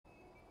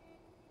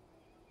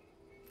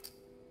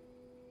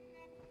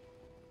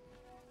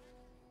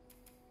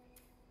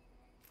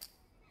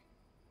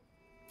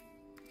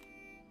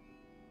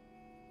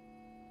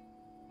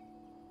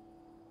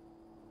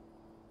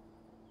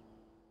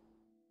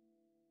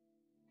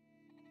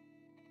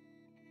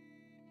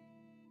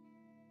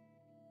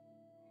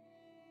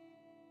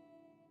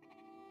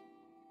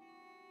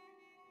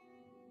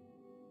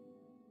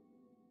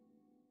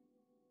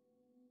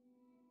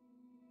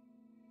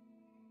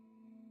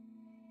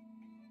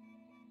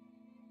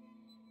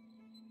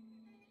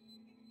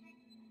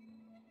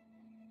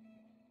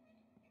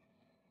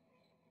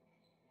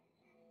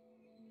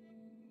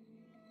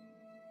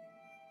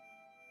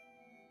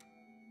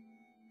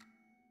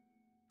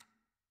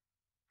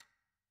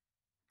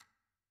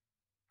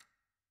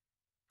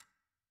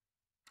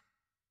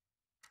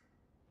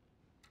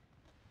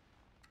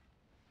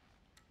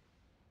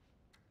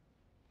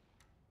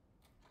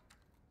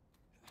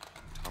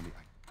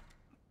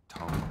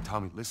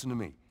Tommy, listen to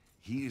me.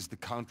 He is the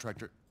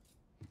contractor.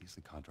 He's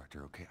the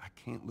contractor, okay? I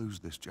can't lose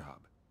this job.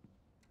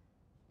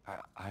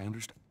 I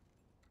understand.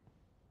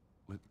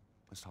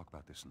 Let's talk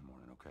about this in the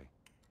morning, okay?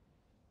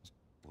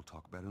 We'll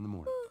talk about it in the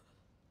morning.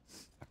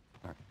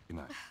 All right, good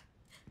night.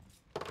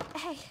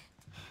 Hey.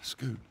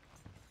 Scoot.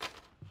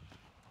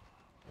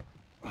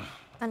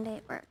 Monday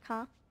at work,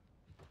 huh?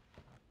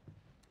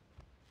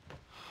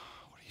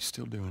 What are you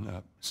still doing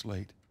up? It's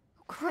late.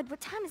 Oh, crud, what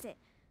time is it?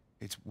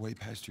 It's way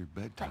past your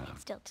bedtime. But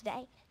it's still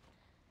today.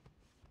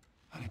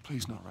 Honey,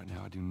 please not right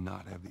now. I do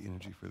not have the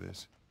energy for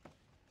this.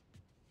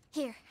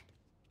 Here.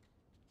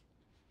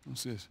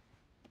 What's this?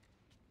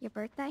 Your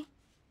birthday?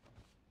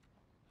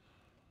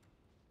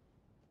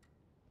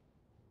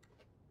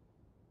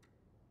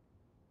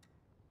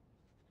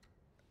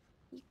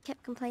 You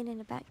kept complaining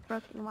about your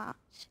broken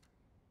watch.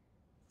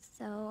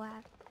 So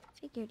I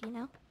figured, you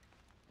know.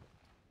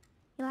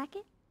 You like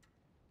it?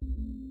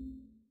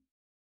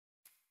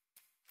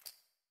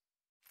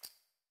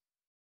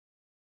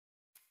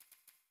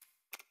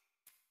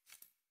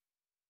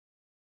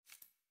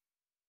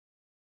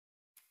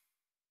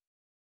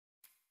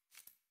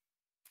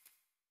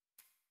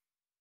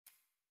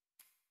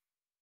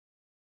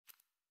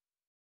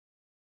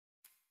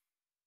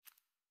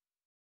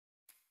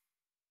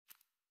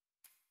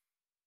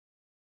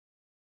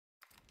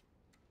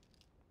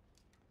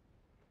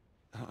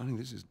 Honey,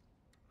 this is...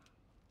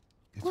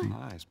 It's What?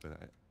 nice, but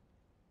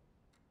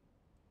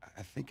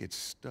I think it's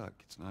stuck.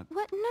 It's not...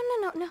 What?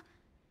 No.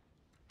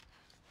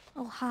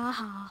 Oh, ha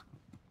ha.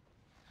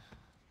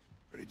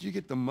 Where did you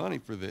get the money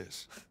for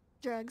this?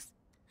 Drugs.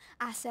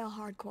 I sell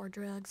hardcore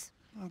drugs.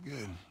 Oh,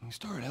 good. You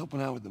started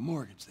helping out with the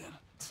mortgage then.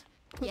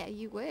 Yeah,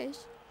 you wish.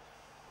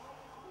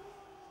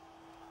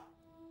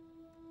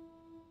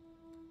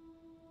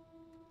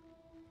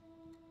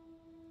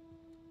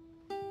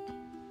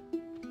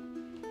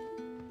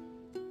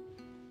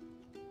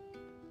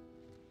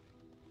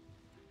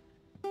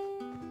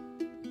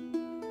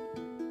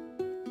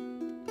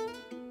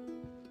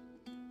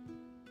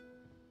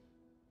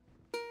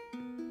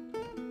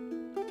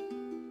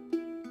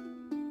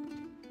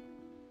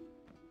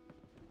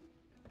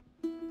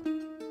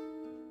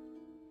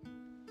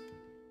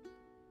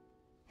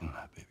 Good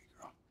night, baby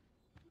girl.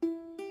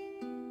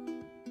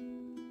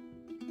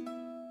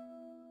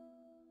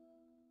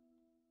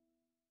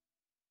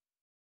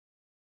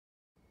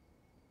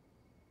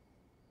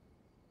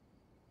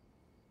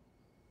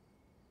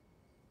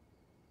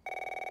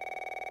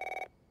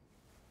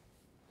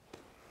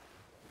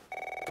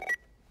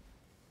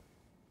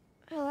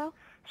 Hello?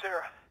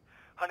 Sarah,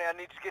 honey, I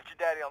need to get your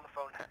daddy on the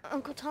phone.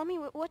 Uncle Tommy,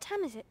 what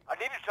time is it? I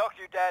need to talk to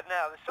your dad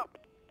now. There's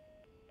something...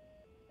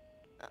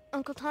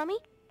 Uncle Tommy?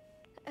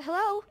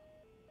 Hello?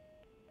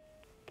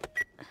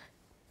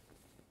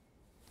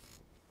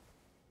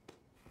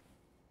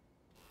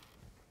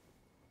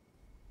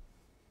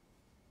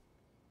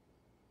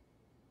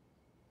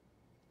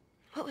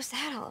 What was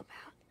that all about?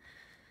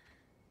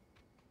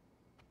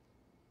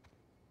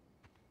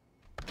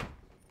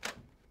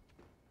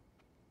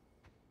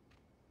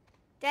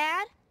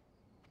 Dad?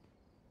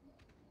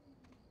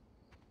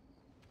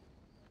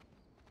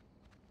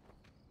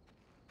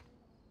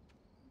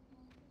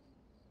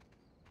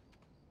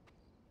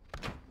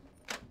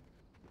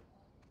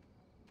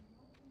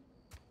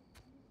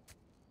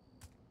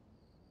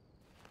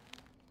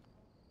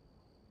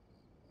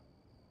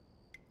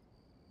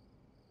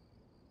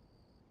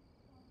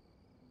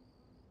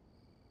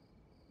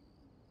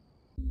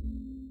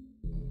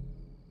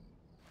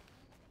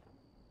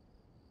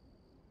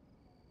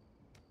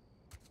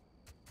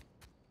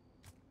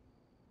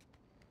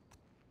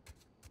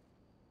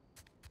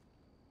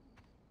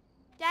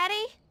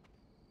 Daddy?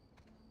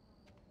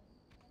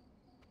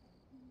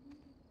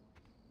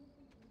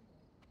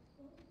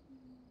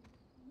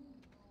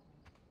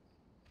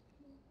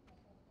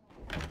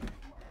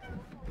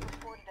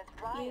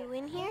 You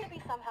in here? To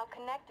be somehow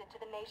connected to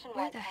the nationwide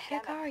Where the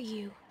heck pandemic. are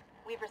you?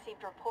 We've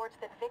received reports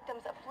that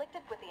victims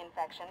afflicted with the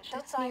infection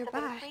show That's signs of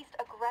nearby. increased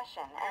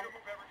aggression and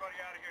Move everybody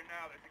out of here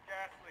now. There's a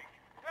gas leak.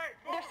 Hey,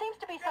 move! there seems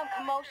to be some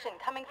commotion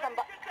coming from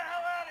Get the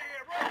hell out of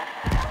here,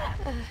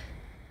 run!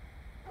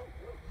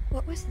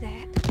 What was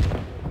that?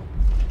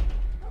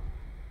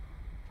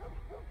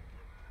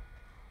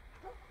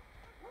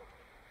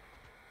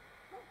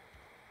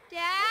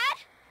 Dad?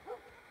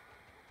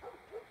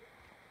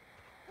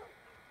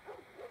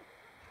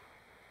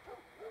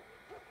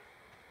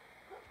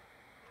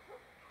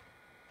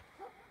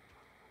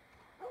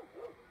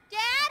 Dad?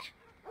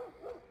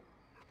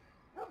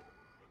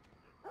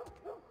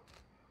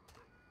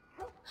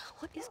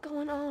 What is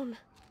going on?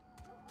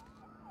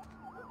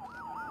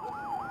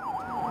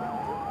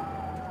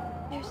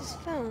 There's his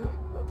phone.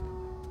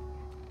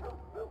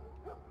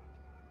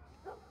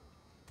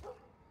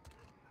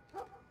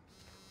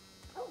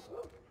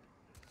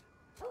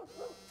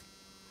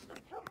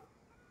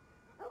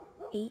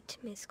 Eight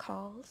missed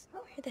calls.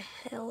 Where the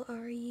hell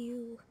are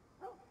you?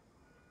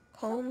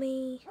 Call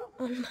me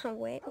on my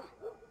way.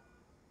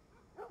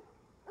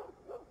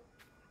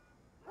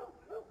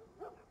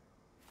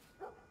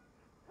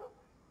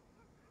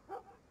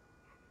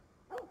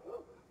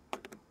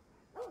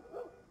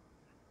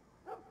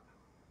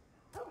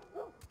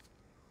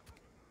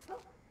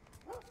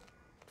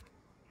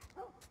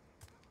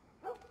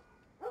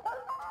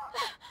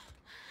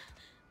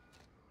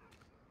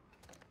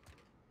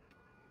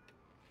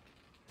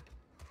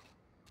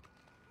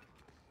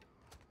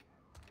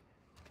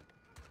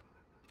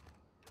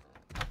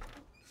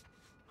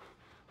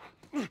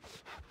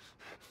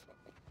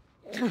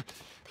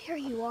 Sure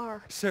you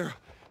are. Sarah,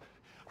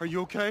 are you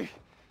okay?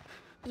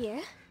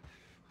 Yeah?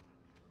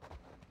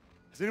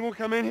 Has anyone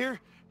come in here?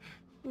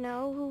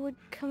 No, who would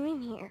come in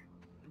here?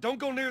 Don't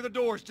go near the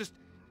doors. Just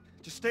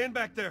stand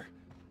back there.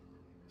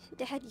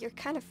 Dad, you're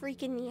kind of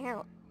freaking me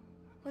out.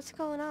 What's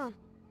going on?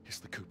 It's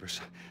the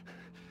Coopers.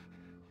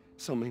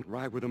 Something ain't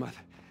right with them. I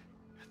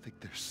think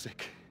they're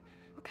sick.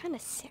 What kind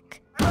of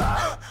sick?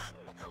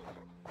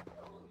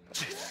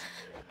 Jeez.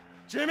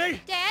 Jimmy!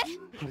 Dad?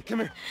 Honey, come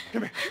here.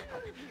 Come here.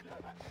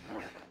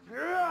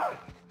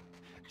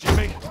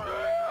 Jimmy!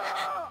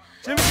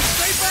 Jimmy,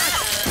 stay back!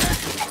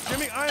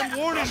 Jimmy, I am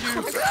warning you.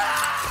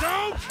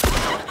 Don't!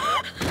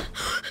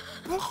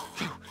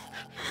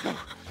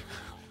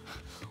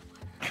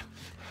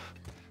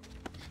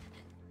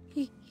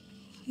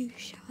 You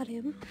shot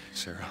him.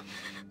 Sarah.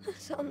 I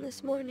saw him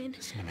this morning.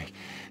 Listen to me.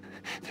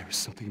 There is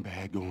something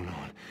bad going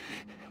on.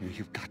 We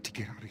have got to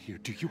get out of here.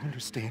 Do you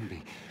understand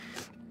me?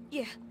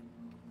 Yeah.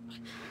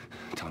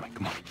 Tommy,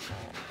 come on.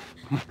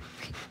 Come on.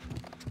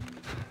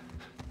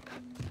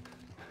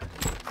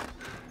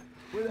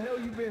 Where the hell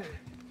you been?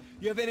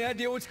 You have any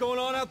idea what's going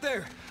on out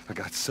there? I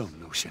got some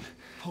notion.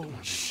 Holy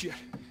shit.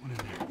 What in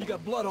there? You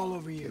got blood all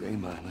over It you. ain't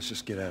mine. Let's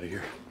just get out of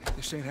here.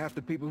 This ain't half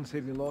the people in the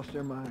city lost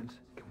their minds.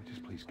 Can we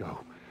just please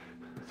go?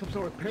 Some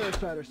sort of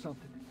parasite or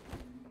something.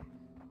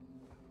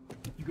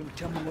 You gonna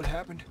tell me what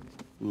happened?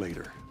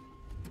 Later.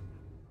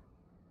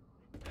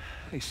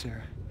 Hey,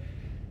 Sarah.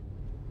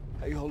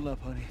 How you holding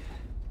up, honey?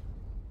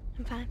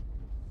 I'm fine.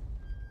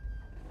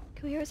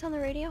 Can we hear us on the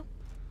radio?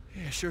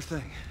 Yeah, sure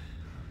thing.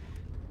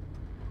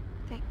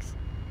 Thanks.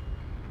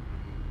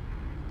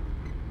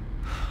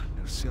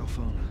 No cell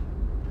phone.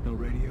 No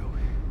radio.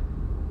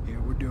 Yeah,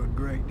 we're doing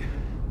great.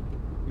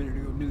 A minute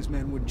ago,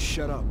 newsman wouldn't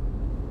shut up.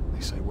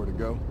 They say where to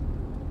go?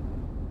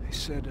 They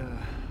said,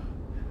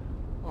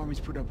 Army's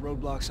put up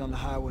roadblocks on the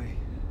highway.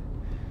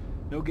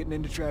 No getting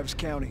into Travis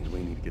County. We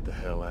need to get the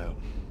hell out.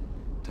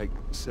 Take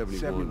 71.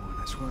 71,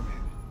 that's where I'm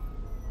headed.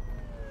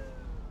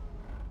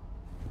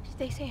 Did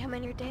they say how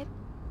many are dead?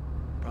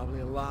 Probably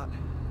a lot.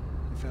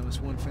 They found this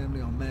one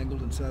family all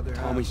mangled inside their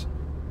Tommy. house.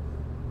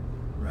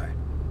 Right.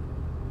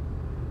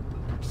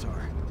 I'm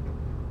sorry.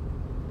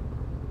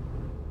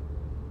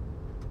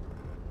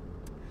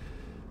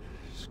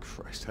 Jesus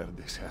Christ, how did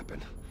this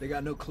happen? They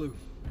got no clue.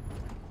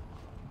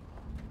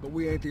 But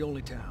we ain't the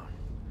only town.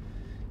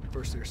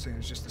 First they were saying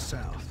it's just the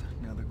South.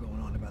 Now they're going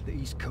on about the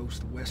East Coast,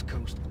 the West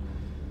Coast.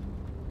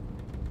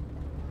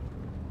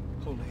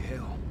 Holy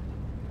hell.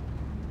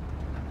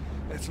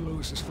 That's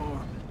Lewis's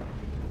farm.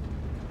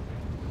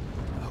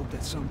 I hope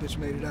that son-bitch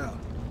made it out.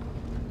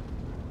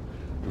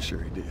 I'm sure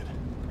he did.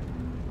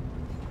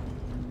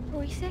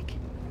 Were we sick?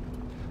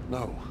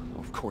 No,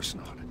 of course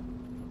not.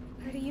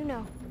 How do you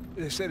know?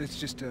 They said it's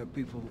just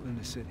people in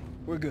the city.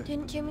 We're good.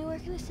 Didn't Jimmy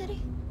work in the city?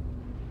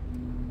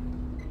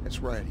 That's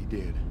right, he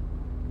did.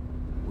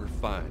 We're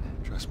fine,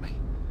 trust me.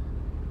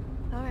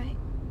 All right.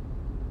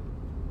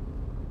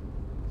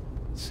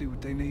 Let's see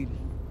what they need.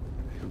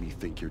 What do you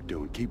think you're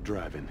doing? Keep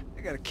driving.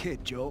 They got a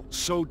kid, Joel.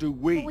 So do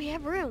we. But we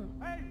have room.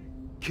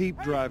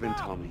 Keep driving,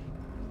 Tommy.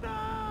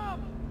 Stop!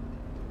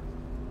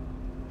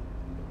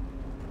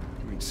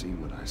 You ain't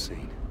seen what I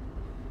seen.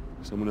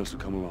 Someone else will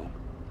come along.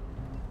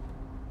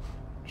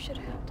 Should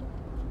have helped him.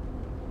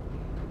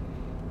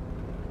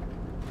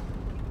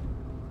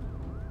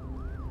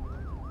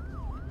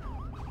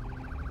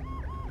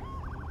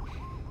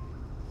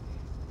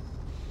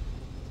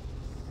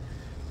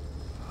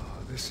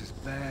 Oh, this is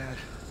bad.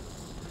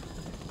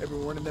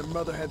 Everyone and their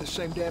mother had the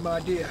same damn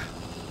idea.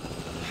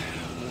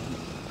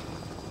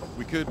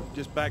 We could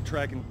just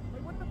backtrack and...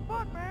 Hey, what the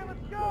fuck, man? Let's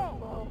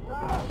go!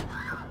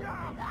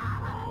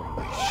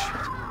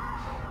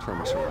 Shit. Turn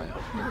us around.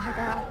 Oh my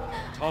God.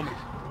 Tommy!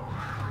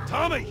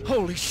 Tommy!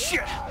 Holy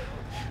shit!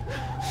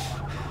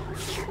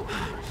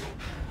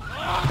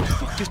 What the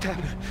fuck just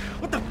happened?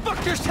 What the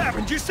fuck just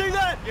happened? Did you see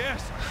that?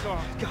 Yes, I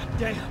saw. God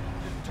damn.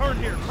 Turn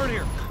here, turn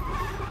here.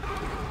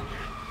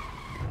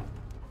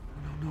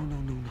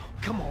 No.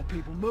 Come on,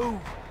 people, move.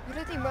 What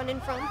are they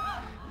running from?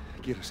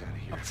 Get us out of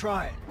here. I'm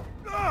trying.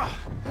 Oh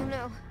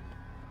no.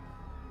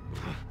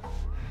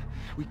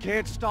 We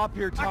can't stop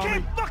here, Tommy. I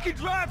can't fucking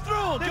drive through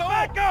them, Then Joel!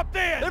 back up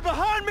then! They're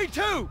behind me,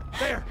 too!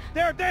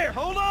 There!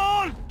 Hold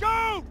on!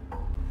 Go!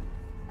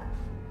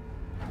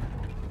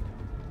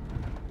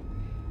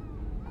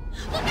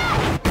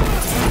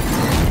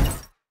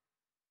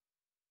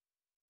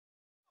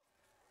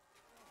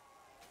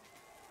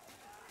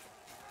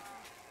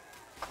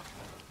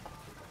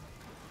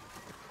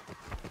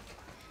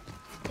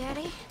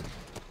 Daddy?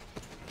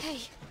 Hey.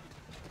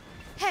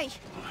 Hey!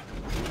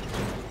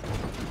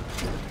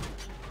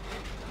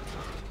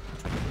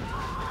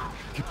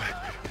 Get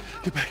back.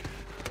 Get back.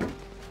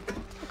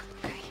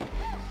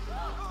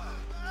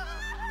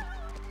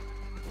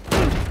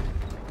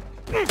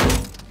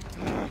 Okay.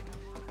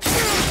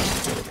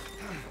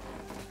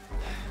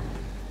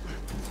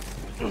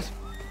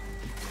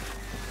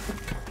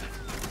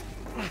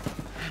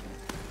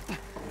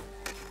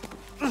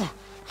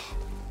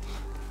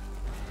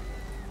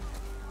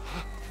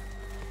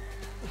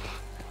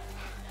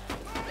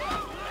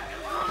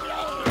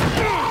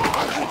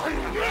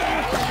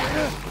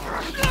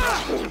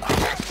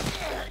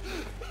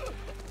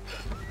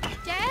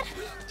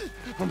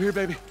 I'm here,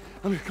 baby.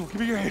 I'm here. Come on, give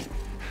me your hand.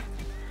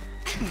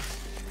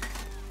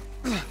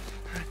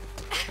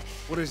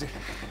 What is it?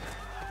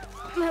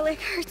 My leg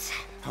hurts.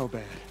 How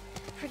bad?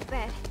 Pretty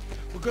bad.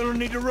 We're gonna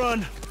need to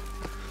run.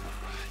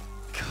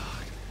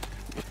 God.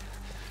 You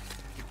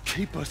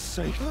keep us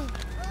safe.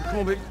 Come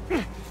on, baby.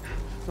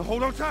 Now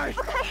hold on tight.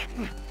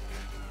 Okay.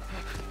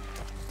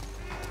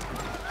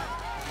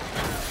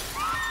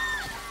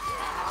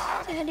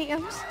 Daddy,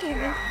 I'm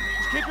scared.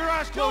 Just keep your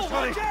eyes closed,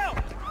 honey. Watch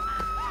out!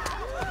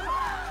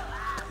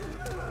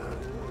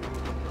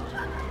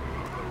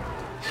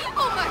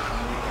 Oh my!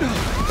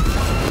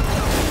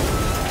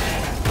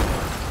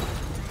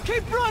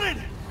 Keep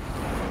running!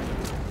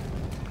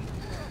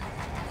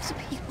 There's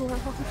people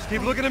around. Just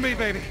keep looking at me,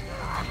 baby.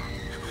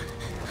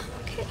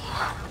 Okay.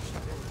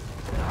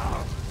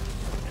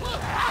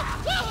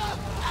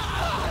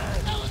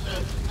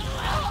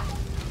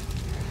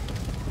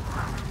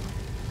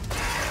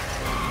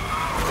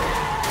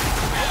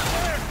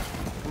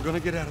 We're gonna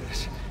get out of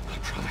this. I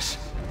promise.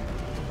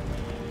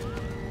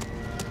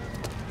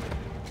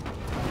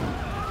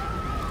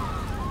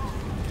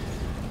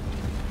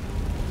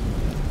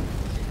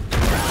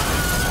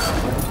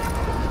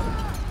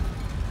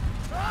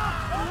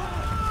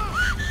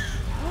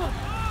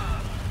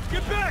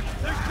 Get back!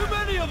 There's too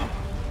many of them!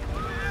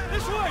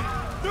 This way!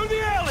 Through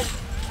the alley!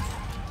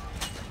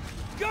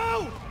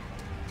 Go!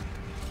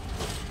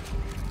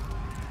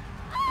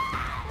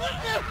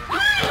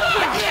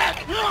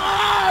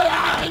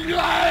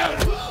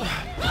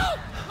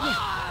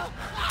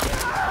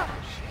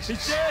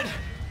 He's dead!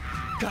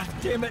 God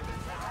damn it!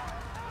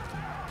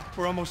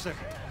 We're almost there.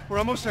 We're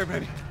almost there,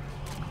 baby.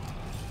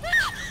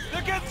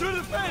 They're getting through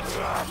the fence!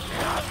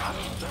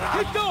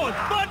 Keep going!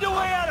 Find your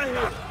way out of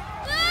here!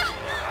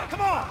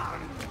 Come on!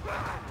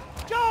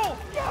 Go!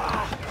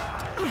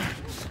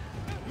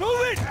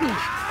 Move it!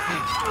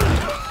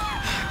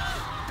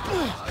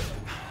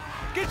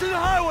 Get to the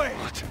highway!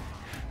 What?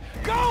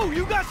 Go!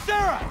 You got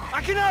Sarah!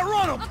 I can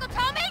outrun them! Uncle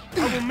Tommy? I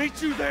will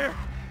meet you there!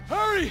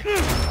 Hurry!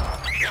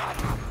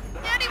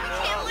 Daddy, we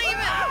can't leave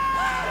him!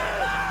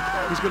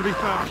 He's gonna be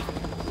fine.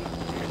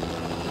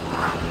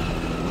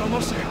 We're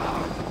almost there.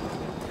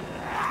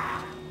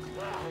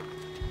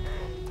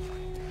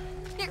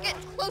 They're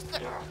getting closer.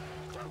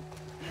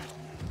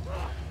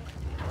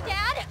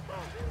 Dad?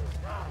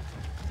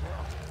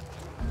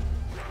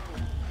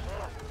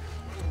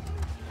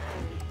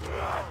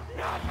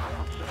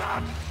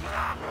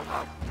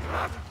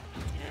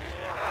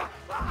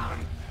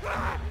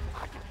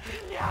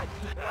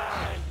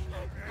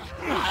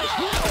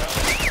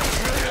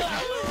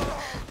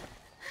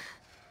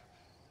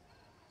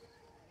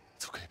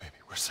 It's okay, baby.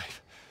 We're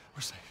safe.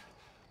 We're safe.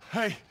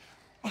 Hey,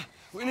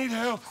 we need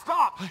help.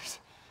 Stop! Please.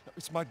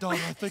 It's my daughter.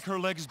 I think her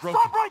leg is broken.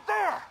 Stop right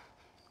there!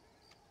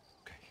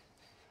 Okay.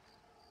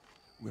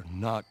 We're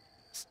not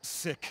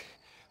sick.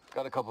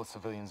 Got a couple of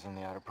civilians in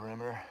the outer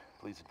perimeter.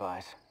 Please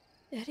advise.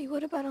 Daddy,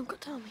 what about Uncle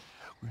Tommy?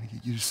 We're gonna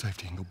get you to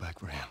safety and go back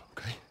for him,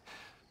 okay?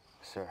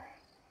 Sir,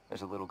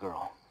 there's a little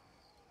girl.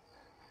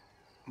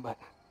 But...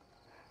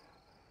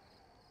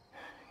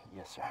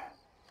 Yes, sir.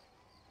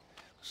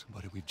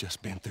 Somebody, we've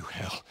just been through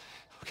hell.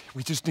 Okay,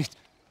 we just need...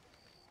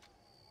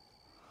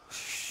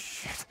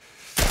 Shit.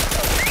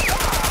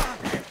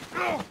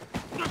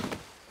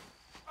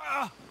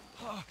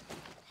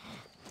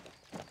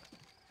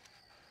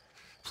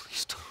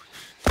 Please don't.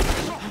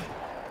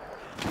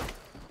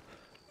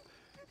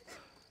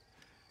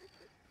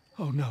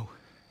 Oh, no.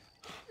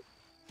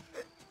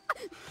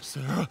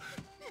 Sarah.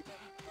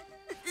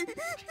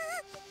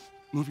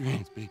 Move your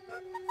hands, baby.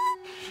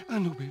 I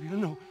know, baby, I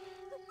know.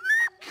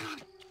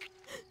 God.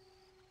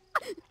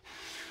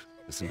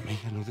 Listen to me,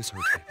 I know this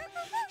hurts, baby.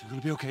 You're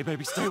gonna be okay,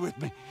 baby. Stay with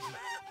me. All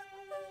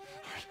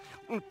right,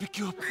 I'm gonna pick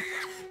you up.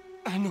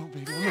 I know,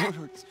 baby, I know it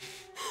hurts.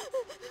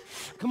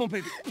 Come on,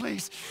 baby,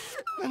 please.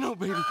 I know,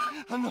 baby,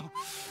 I know.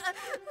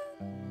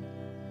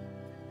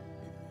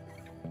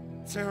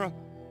 Sarah.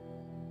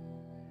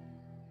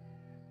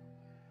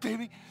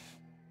 Baby.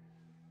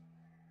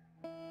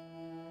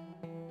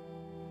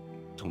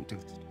 Don't do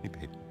this to me,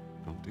 baby.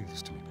 Don't do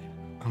this to me, baby.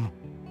 Come on.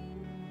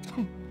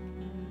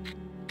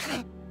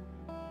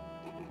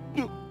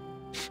 No.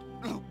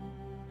 No.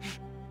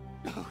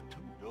 No,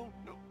 no,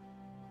 no.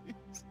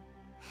 Please.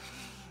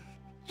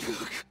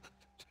 Oh,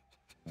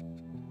 God.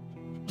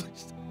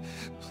 Please.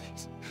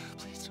 Please.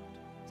 Please don't.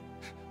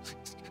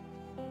 Please.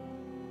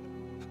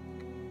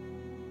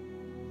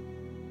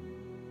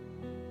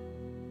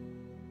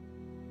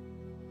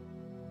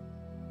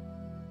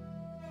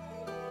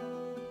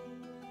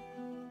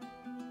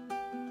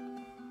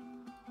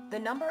 The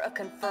number of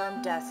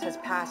confirmed deaths has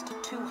passed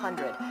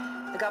 200.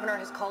 The governor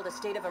has called a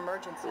state of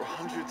emergency. There are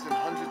hundreds and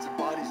hundreds of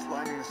bodies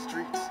lining the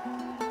streets.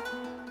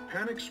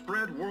 Panic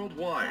spread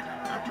worldwide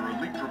after a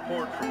leaked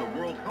report from the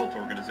World Health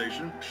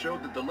Organization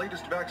showed that the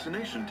latest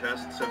vaccination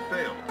tests have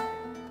failed.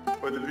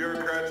 With the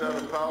bureaucrats out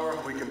of power,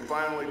 we can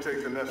finally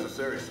take the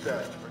necessary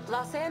steps.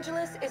 Los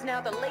Angeles is now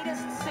the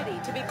latest city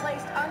to be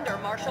placed under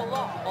martial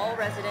law. All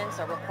residents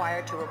are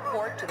required to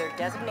report to their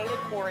designated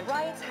quarantine.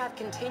 Riots have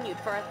continued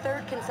for a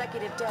third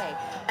consecutive day,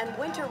 and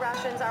winter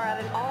rations are at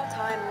an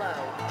all-time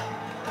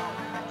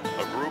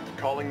low. A group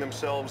calling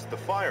themselves the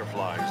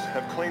Fireflies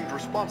have claimed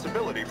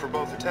responsibility for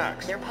both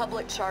attacks. Their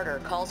public charter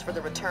calls for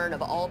the return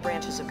of all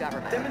branches of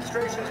government.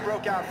 Demonstrations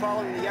broke out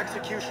following the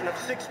execution of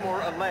 6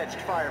 more alleged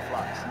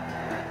Fireflies.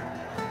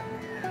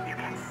 You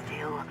can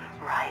still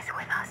rise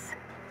with us.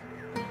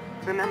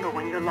 Remember,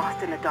 when you're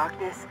lost in the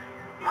darkness,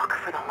 look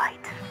for the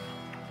light.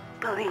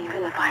 Believe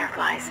in the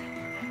Fireflies.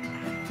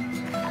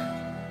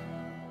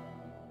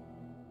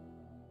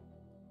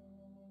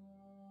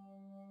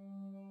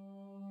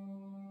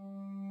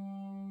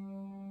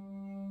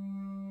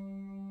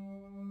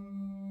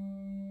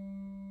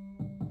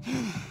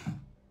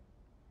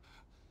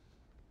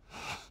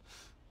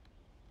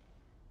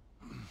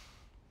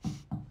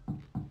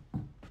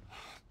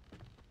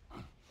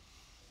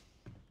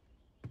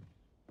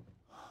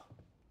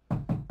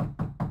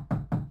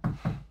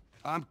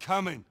 I'm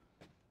coming.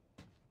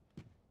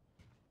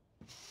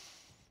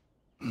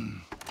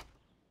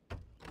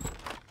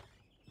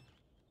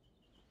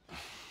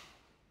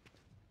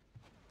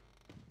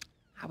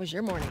 How was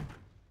your morning?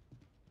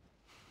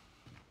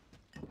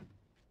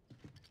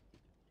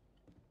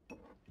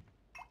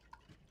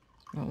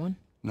 Want one?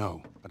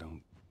 No, I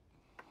don't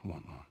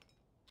want one.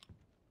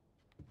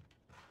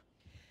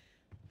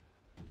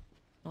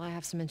 Well, I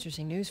have some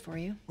interesting news for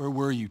you. Where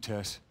were you,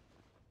 Tess?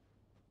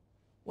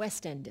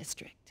 West End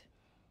District.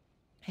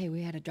 Hey,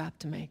 we had a drop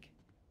to make.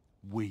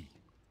 We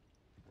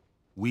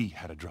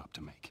had a drop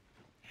to make.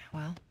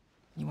 Well,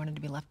 you wanted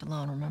to be left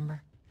alone,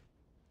 remember?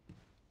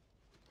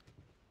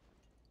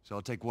 So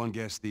I'll take one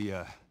guess.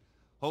 The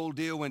whole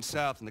deal went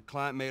south and the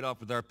client made off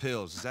with our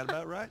pills. Is that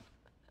about right?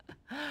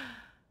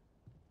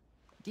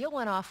 Deal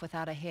went off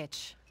without a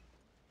hitch.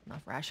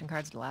 Enough ration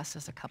cards to last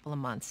us a couple of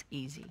months,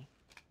 easy.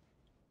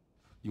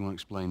 You want to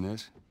explain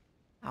this?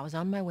 I was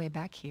on my way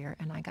back here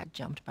and I got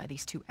jumped by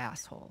these 2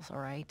 assholes, all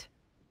right?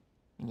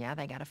 And yeah,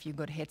 they got a few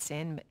good hits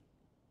in, but...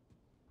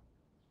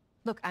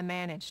 Look, I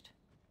managed.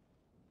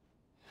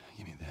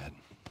 Give me that.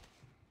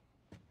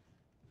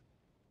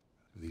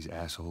 Are these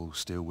assholes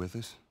still with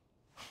us?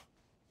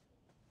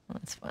 Well,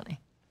 that's funny.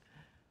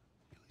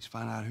 At least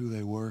find out who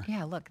they were.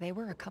 Yeah, look, they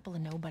were a couple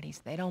of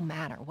nobodies. They don't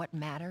matter. What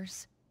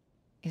matters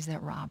is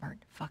that Robert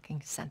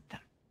fucking sent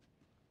them.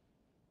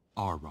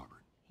 Our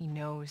Robert. He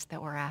knows that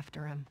we're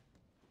after him.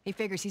 He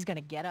figures he's gonna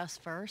get us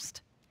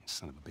first.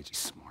 Son of a bitch, he's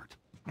smart.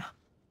 No.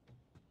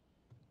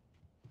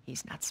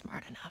 He's not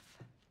smart enough.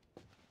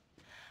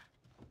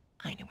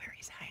 I know where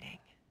he's hiding.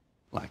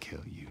 Like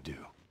hell you do.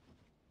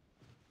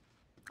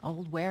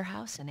 Old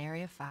warehouse in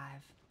Area 5.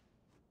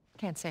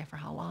 Can't say for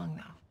how long,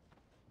 though.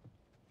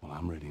 Well,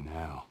 I'm ready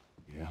now,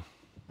 yeah?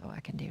 Oh,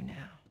 I can do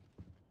now.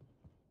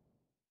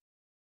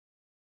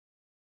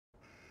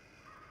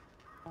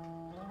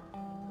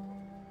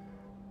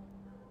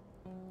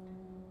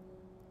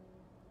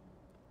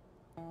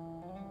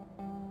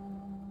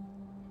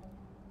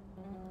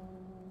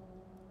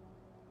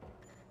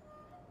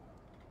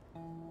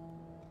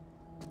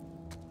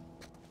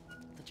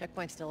 The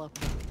checkpoint's still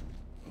open.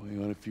 We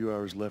got a few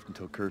hours left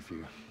until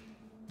curfew.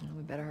 Well,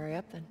 we better hurry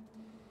up then.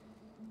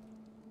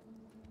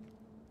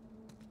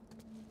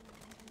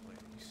 Wait,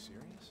 are you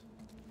serious?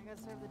 I got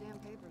served the damn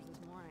papers this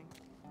morning.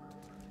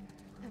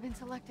 I've been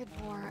selected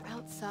for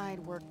outside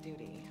work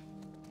duty.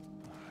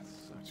 Oh, that's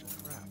such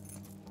crap.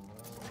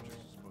 Soldiers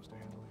are supposed to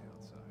handle the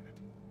outside.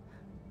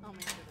 I'll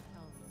make